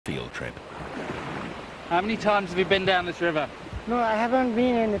field trip. How many times have you been down this river? No, I haven't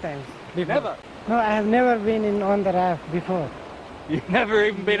been any times before. Never? No, I have never been on the raft before. You've never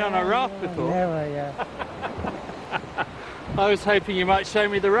even been on a raft before? Never, yeah. I was hoping you might show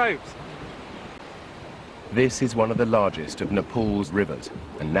me the ropes. This is one of the largest of Nepal's rivers,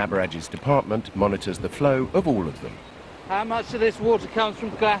 and Nabaraj's department monitors the flow of all of them. How much of this water comes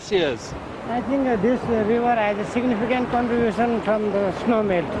from glaciers? I think this river has a significant contribution from the snow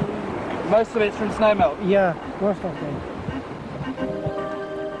melt. Most of it's from snow melt? Yeah, most of it.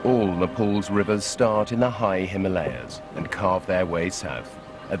 All Nepal's rivers start in the high Himalayas and carve their way south,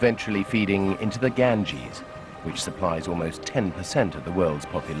 eventually feeding into the Ganges, which supplies almost 10% of the world's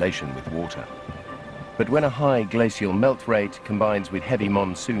population with water. But when a high glacial melt rate combines with heavy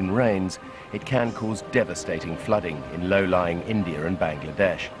monsoon rains, it can cause devastating flooding in low-lying India and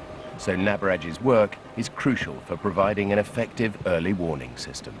Bangladesh. So Nabaraj's work is crucial for providing an effective early warning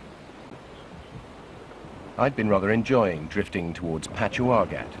system. I'd been rather enjoying drifting towards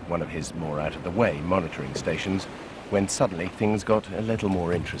Pachuagat, one of his more out-of-the-way monitoring stations, when suddenly things got a little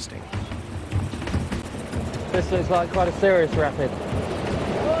more interesting. This looks like quite a serious rapid.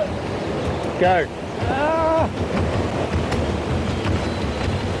 Go.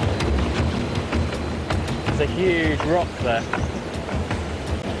 There's a huge rock there.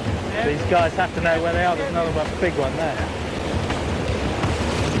 These guys have to know where they are. There's another big one there.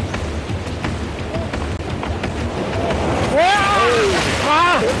 Oh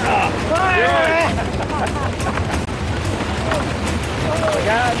my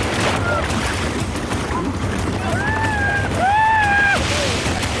God.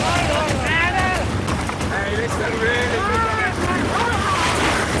 Hey, this is really good.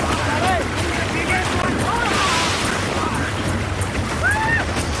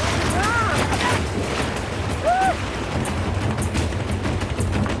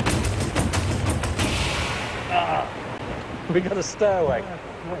 We got a stowaway.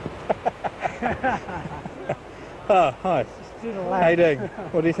 Oh, hi. How you doing?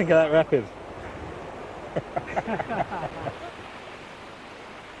 What do you think of that rapid?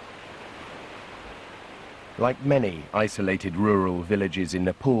 Like many isolated rural villages in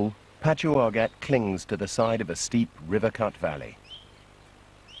Nepal, Pachuagat clings to the side of a steep river-cut valley.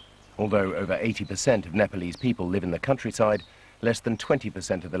 Although over 80% of Nepalese people live in the countryside, less than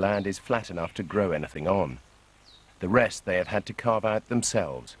 20% of the land is flat enough to grow anything on. The rest they have had to carve out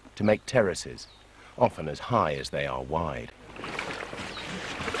themselves to make terraces, often as high as they are wide.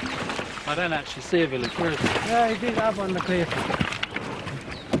 I don't actually see a village. Where is it? Yeah, it is up on the cliff.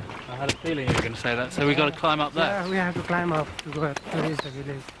 I had a feeling you were going to say that, so we've got to climb up there. Yeah, we have to climb up to go to reach the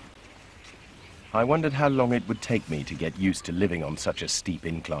village. I wondered how long it would take me to get used to living on such a steep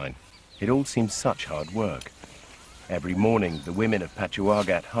incline. It all seems such hard work. Every morning, the women of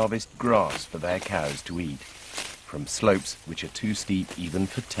Pachuagat harvest grass for their cows to eat, from slopes which are too steep even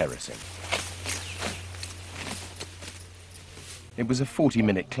for terracing. It was a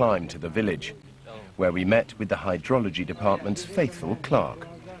 40-minute climb to the village, where we met with the hydrology department's faithful clerk,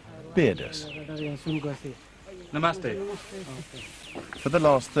 Beardus. Namaste. For the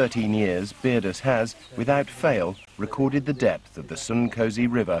last 13 years, Beardus has, without fail, recorded the depth of the Sunkosi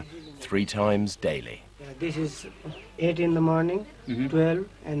River 3 times daily. This is 8 in the morning, 12,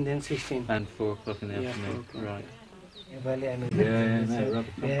 and then 16. And 4 o'clock in the afternoon. Right.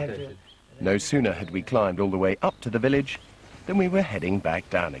 No sooner had we climbed all the way up to the village than we were heading back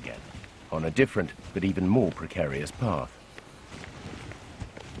down again, on a different but even more precarious path.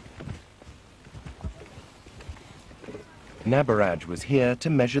 Nabaraj was here to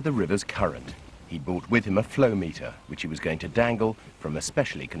measure the river's current. He brought with him a flow meter, which he was going to dangle from a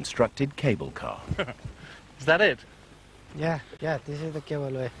specially constructed cable car. Is that it? Yeah, this is the cable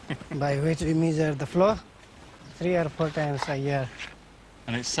way, by which we measure the flow 3 or 4 times a year.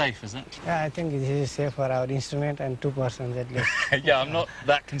 And it's safe, is it? Yeah, I think this is safe for our instrument and 2 persons at least. Yeah, I'm not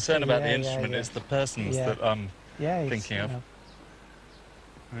that concerned about the instrument, yeah. it's the persons that I'm thinking of.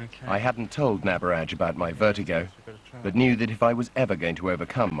 Okay. I hadn't told Nabaraj about my vertigo, but knew that if I was ever going to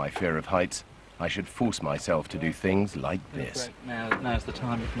overcome my fear of heights, I should force myself to do things like this. Now's the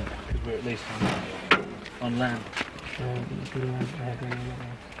time, isn't it? Because we're at least on land.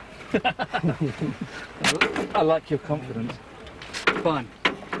 I like your confidence. Fine.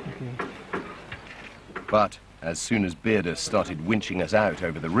 Okay. But as soon as Beardus started winching us out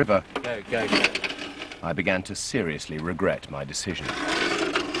over the river, Go. I began to seriously regret my decision.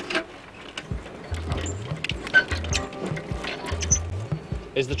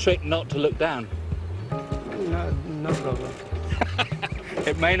 Is the trick not to look down? No problem.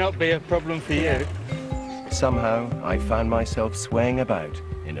 It may not be a problem for you. Somehow, I found myself swaying about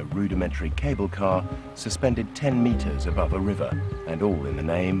in a rudimentary cable car suspended 10 meters above a river, and all in the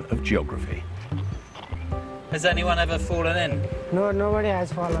name of geography. Has anyone ever fallen in? No, nobody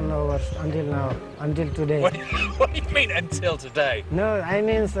has fallen over until now, until today. What do you mean until today? No, I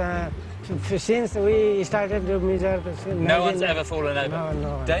mean since we started to measure... No one's ever fallen over?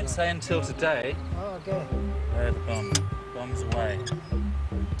 No. Don't say until today. Oh, okay. There, the bomb. Bomb's away.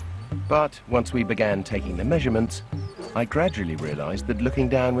 But once we began taking the measurements, I gradually realized that looking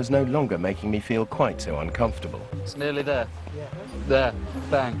down was no longer making me feel quite so uncomfortable. It's nearly there. Yeah. There.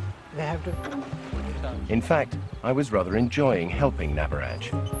 Bang. They have to... In fact, I was rather enjoying helping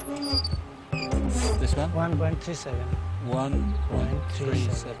Nabaraj. This one? 1.37.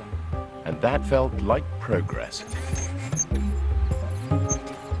 1.37. And that felt like progress.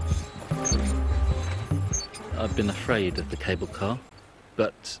 I've been afraid of the cable car,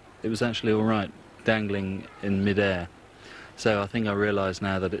 but it was actually all right, dangling in mid-air. So I think I realise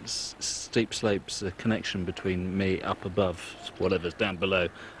now that it's steep slopes, a connection between me up above, whatever's down below,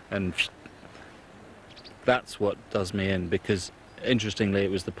 and that's what does me in, because interestingly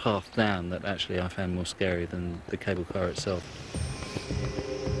it was the path down that actually I found more scary than the cable car itself.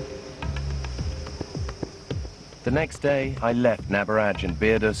 The next day, I left Nabaraj and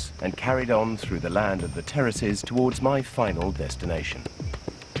Beardus and carried on through the land of the terraces towards my final destination.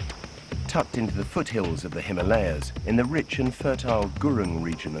 Tucked into the foothills of the Himalayas, in the rich and fertile Gurung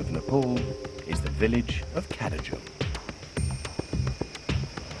region of Nepal, is the village of Kadajung.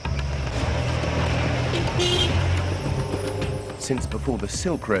 Since before the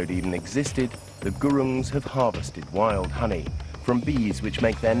Silk Road even existed, the Gurungs have harvested wild honey from bees which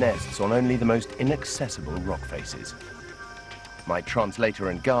make their nests on only the most inaccessible rock faces. My translator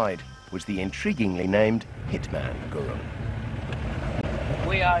and guide was the intriguingly named Hitman Gurung.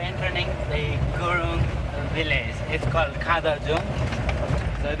 We are entering the Gurung village. It's called Kadajung.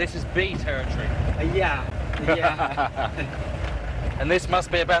 So this is bee territory? Yeah. And this must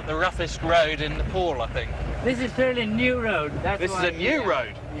be about the roughest road in Nepal, I think. This is fairly new road. This is a new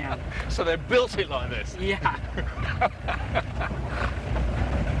road? Yeah. So they built it like this? Yeah.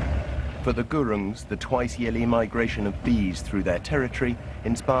 For the Gurungs, the twice-yearly migration of bees through their territory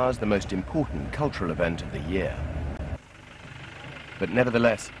inspires the most important cultural event of the year. But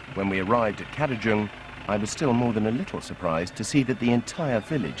nevertheless, when we arrived at Kadajung, I was still more than a little surprised to see that the entire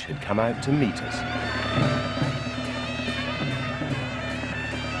village had come out to meet us.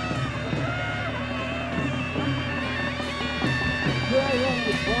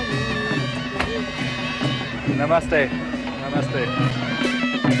 Namaste. Namaste.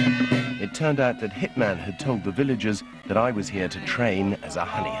 It turned out that Hitman had told the villagers that I was here to train as a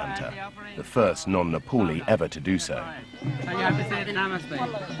honey hunter, the first non-Nepali ever to do so. So you have to say namaste.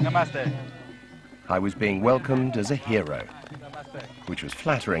 Namaste. I was being welcomed as a hero, which was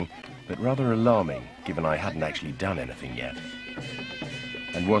flattering, but rather alarming, given I hadn't actually done anything yet,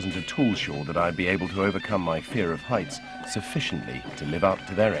 and wasn't at all sure that I'd be able to overcome my fear of heights sufficiently to live up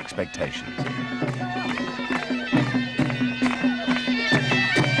to their expectations.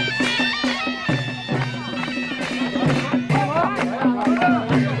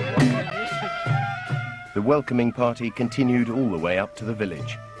 The welcoming party continued all the way up to the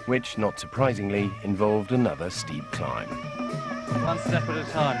village, which, not surprisingly, involved another steep climb. One step at a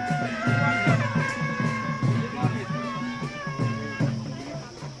time.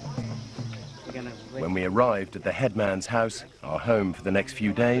 When we arrived at the headman's house, our home for the next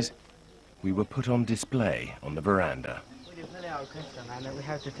few days, we were put on display on the veranda. We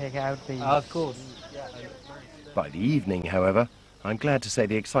have to take out the... Of course. By the evening, however, I'm glad to say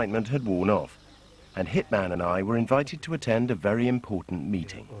the excitement had worn off, and Hitman and I were invited to attend a very important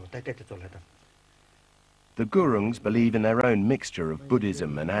meeting. The Gurungs believe in their own mixture of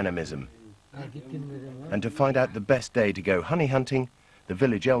Buddhism and animism, and to find out the best day to go honey hunting, the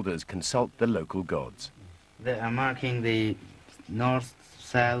village elders consult the local gods. They are marking the north,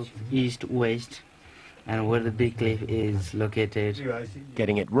 south, east, west, and where the big cliff is located.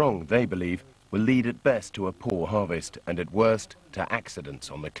 Getting it wrong, they believe, will lead at best to a poor harvest and at worst to accidents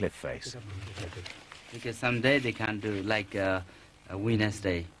on the cliff face. Because someday they can't do like a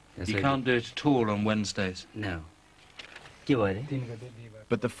Wednesday. You can't do it at all on Wednesdays? No.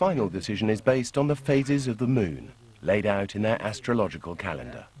 But the final decision is based on the phases of the moon, laid out in their astrological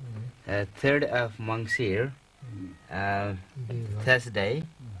calendar. 3rd of Mangsir, Thursday,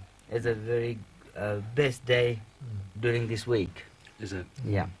 is a very best day during this week. Is it?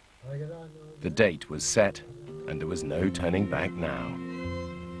 Yeah. The date was set, and there was no turning back now.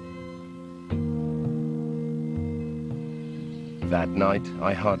 That night,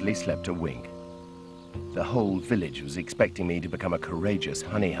 I hardly slept a wink. The whole village was expecting me to become a courageous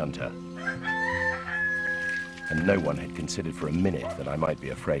honey hunter. And no one had considered for a minute that I might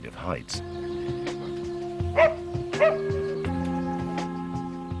be afraid of heights.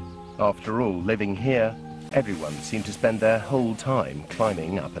 After all, living here, everyone seemed to spend their whole time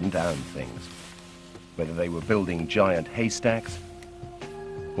climbing up and down things. Whether they were building giant haystacks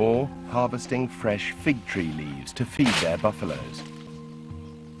or harvesting fresh fig tree leaves to feed their buffaloes.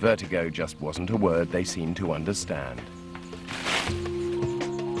 Vertigo just wasn't a word they seemed to understand.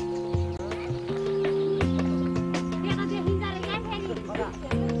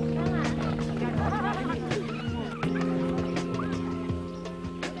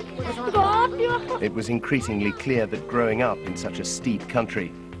 It was increasingly clear that growing up in such a steep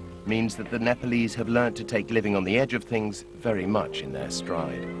country means that the Nepalese have learnt to take living on the edge of things very much in their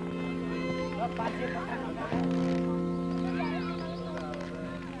stride.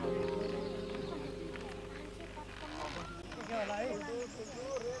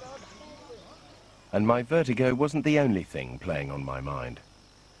 And my vertigo wasn't the only thing playing on my mind.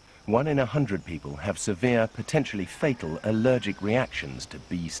 1 in 100 people have severe, potentially fatal allergic reactions to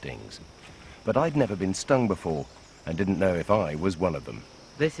bee stings. But I'd never been stung before and didn't know if I was one of them.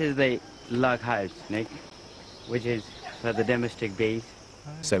 This is the log hives, Nick, which is for the domestic bees.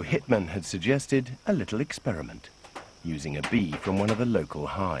 So Hitman had suggested a little experiment, using a bee from one of the local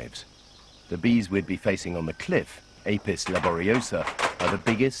hives. The bees we'd be facing on the cliff, Apis laboriosa, are the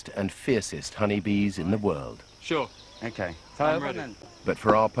biggest and fiercest honeybees in the world. Sure. Okay. So I'm ready. But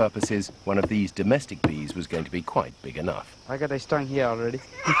for our purposes, one of these domestic bees was going to be quite big enough. I got a stung here already.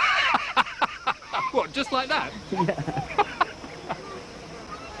 What, just like that? Yeah.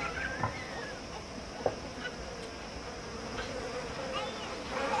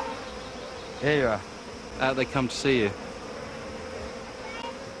 Here you are. Out they come to see you.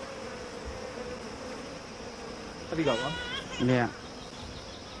 Have you got one? Yeah.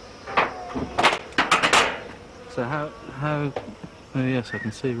 So how, oh yes, I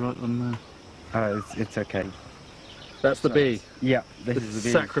can see right on there. Oh, it's okay. That's the bee. Yeah, The this is the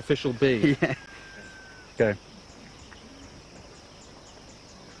bee. sacrificial bee. Yeah. Go.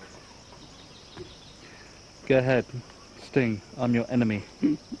 Go ahead. Sting. I'm your enemy.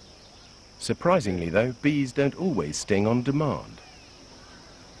 Surprisingly, though, bees don't always sting on demand.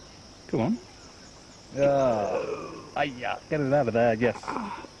 Come on. Yeah. Get it out of there, yes.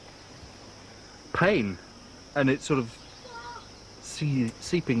 Pain. And it's sort of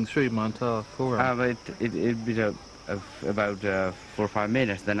seeping through my entire forearm. But it'll be about 4 or 5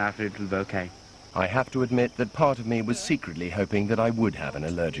 minutes, then after it will be okay. I have to admit that part of me was secretly hoping that I would have an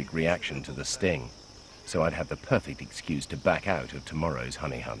allergic reaction to the sting, so I'd have the perfect excuse to back out of tomorrow's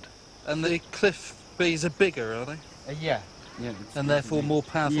honey hunt. And the cliff bees are bigger, are they? Yeah. And therefore more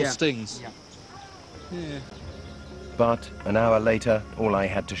powerful stings? Yeah. But an hour later, all I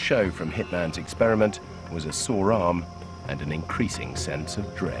had to show from Hitman's experiment was a sore arm and an increasing sense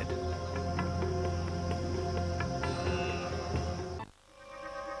of dread.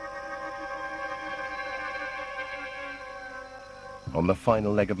 On the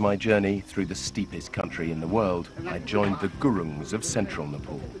final leg of my journey through the steepest country in the world, I joined the Gurungs of central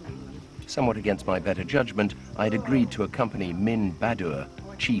Nepal. Somewhat against my better judgment, I'd agreed to accompany Min Badur,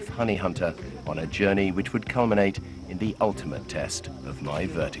 chief honey hunter, on a journey which would culminate in the ultimate test of my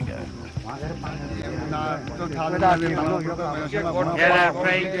vertigo.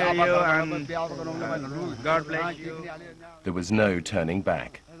 God bless you. There was no turning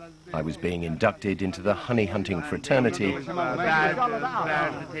back. I was being inducted into the honey hunting fraternity,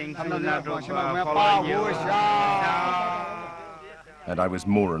 Bad things will not follow you. and I was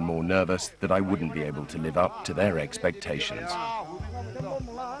more and more nervous that I wouldn't be able to live up to their expectations.